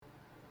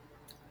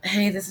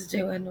Hey, this is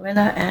Jayla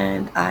Noela,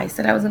 and I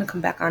said I was going to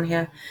come back on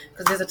here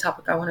because there's a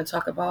topic I want to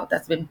talk about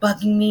that's been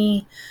bugging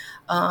me.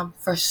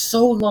 For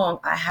so long,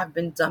 I have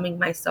been dumbing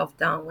myself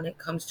down when it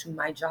comes to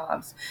my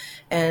jobs.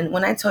 And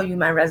when I tell you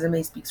my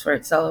resume speaks for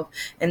itself,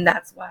 and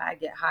that's why I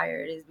get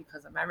hired, is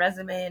because of my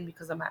resume and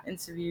because of my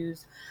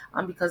interviews,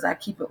 because I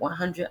keep it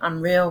 100. I'm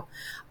real.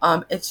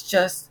 It's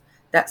just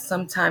that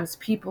sometimes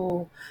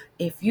people,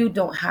 if you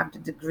don't have the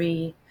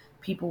degree,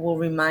 people will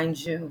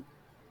remind you.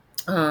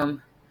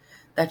 Um,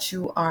 that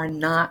you are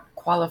not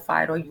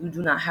qualified or you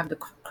do not have the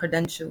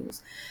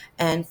credentials.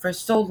 And for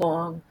so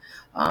long,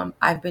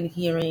 I've been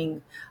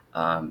hearing,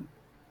 um,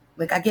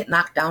 like, I get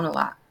knocked down a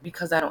lot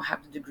because I don't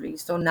have the degree.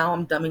 So now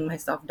I'm dumbing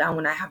myself down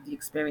when I have the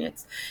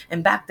experience.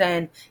 And back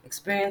then,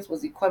 experience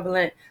was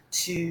equivalent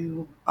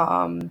to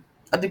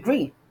a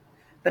degree.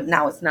 But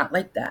now it's not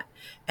like that.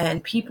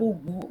 And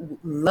people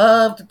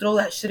love to throw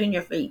that shit in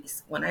your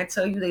face. When I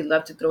tell you they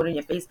love to throw it in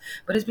your face,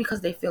 but it's because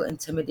they feel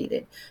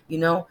intimidated. You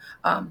know,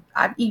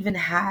 I've even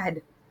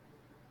had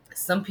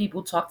some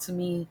people talk to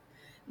me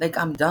like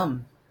I'm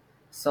dumb.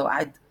 So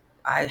I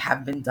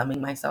have been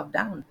dumbing myself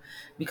down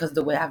because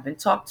the way I've been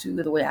talked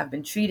to, the way I've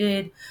been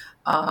treated.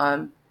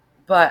 Um,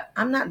 but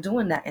I'm not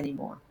doing that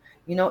anymore.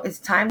 It's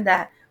time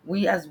that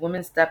we as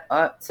women step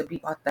up to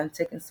be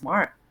authentic and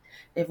smart.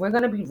 If we're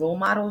gonna be role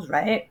models,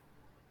 right,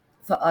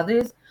 for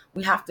others,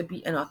 we have to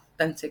be an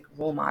authentic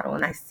role model.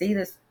 And I say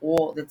this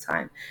all the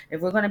time.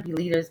 If we're gonna be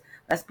leaders,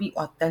 let's be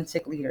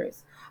authentic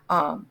leaders.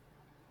 Um,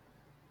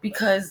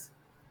 because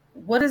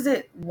what is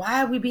it?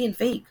 Why are we being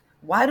fake?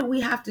 Why do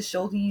we have to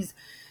show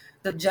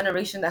the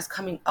generation that's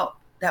coming up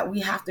that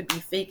we have to be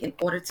fake in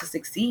order to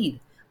succeed?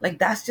 Like,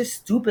 that's just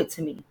stupid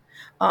to me.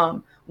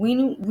 We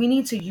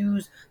need to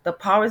use the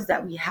powers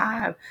that we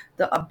have,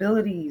 the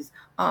abilities,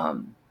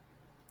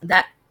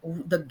 that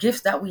the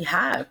gifts that we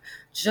have,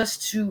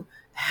 just to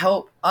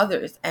help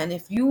others. And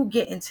if you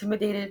get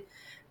intimidated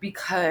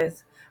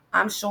because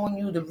I'm showing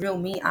you the real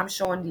me, I'm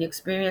showing the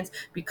experience,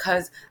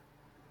 because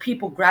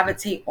people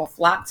gravitate or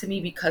flock to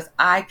me because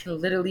I can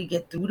literally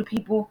get through to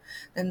people,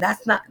 then that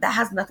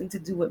has nothing to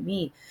do with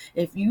me.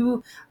 If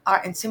you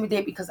are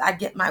intimidated because I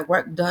get my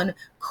work done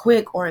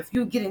quick, or if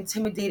you get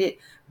intimidated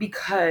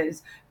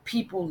because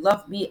people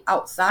love me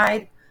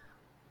outside,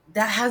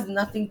 that has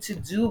nothing to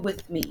do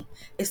with me.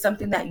 It's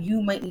something that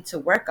you might need to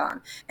work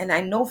on. And I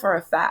know for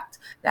a fact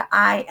that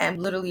I am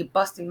literally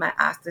busting my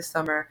ass this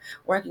summer,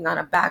 working on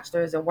a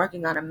bachelor's and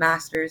working on a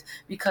master's,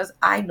 because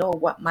I know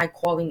what my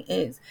calling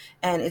is.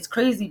 And it's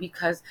crazy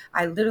because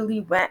I literally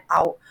went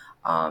out.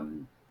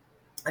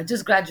 I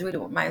just graduated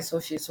with my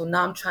associate, so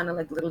now I'm trying to,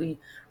 like, literally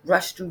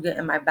rush through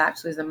getting my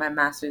bachelor's and my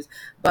master's.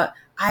 But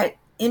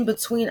in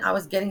between, I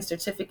was getting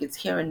certificates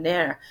here and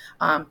there,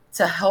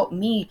 to help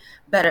me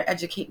better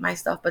educate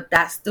myself, but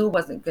that still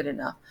wasn't good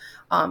enough.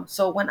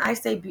 So when I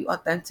say be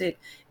authentic,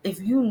 if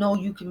you know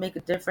you can make a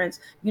difference,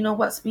 you know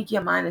what? Speak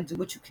your mind and do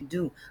what you can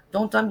do.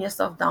 Don't dumb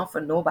yourself down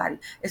for nobody,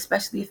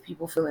 especially if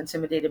people feel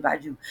intimidated by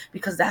you,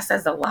 because that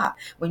says a lot.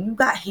 When you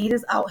got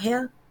haters out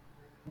here,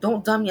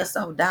 don't dumb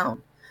yourself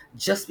down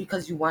just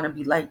because you want to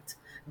be liked.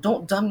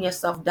 Don't dumb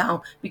yourself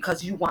down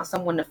because you want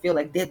someone to feel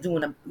like they're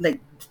doing like,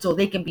 so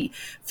they can be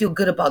feel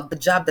good about the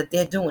job that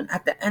they're doing.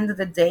 At the end of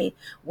the day,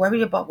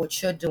 worry about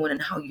what you're doing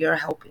and how you're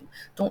helping.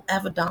 Don't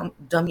ever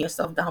dumb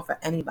yourself down for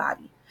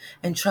anybody.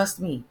 And trust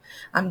me,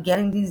 I'm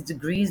getting these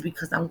degrees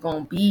because I'm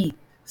going to be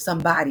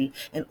somebody.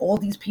 And all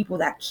these people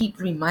that keep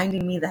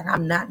reminding me that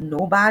I'm not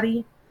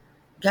nobody,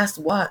 guess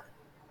what?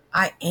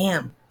 I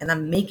am, and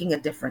I'm making a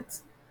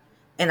difference,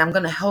 and I'm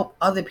going to help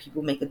other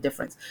people make a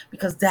difference,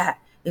 because that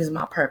is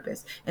my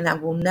purpose. And I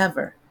will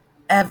never,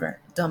 ever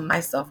dumb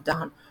myself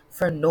down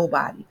for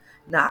nobody.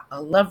 Not a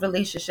love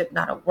relationship,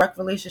 not a work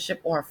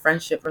relationship, or a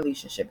friendship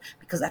relationship.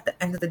 Because at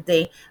the end of the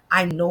day,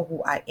 I know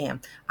who I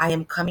am. I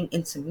am coming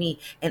into me,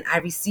 and I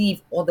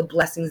receive all the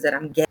blessings that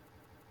I'm getting.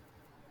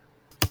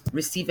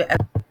 Receive it,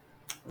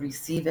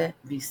 receive it,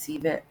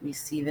 receive it,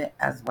 receive it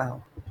as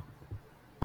well.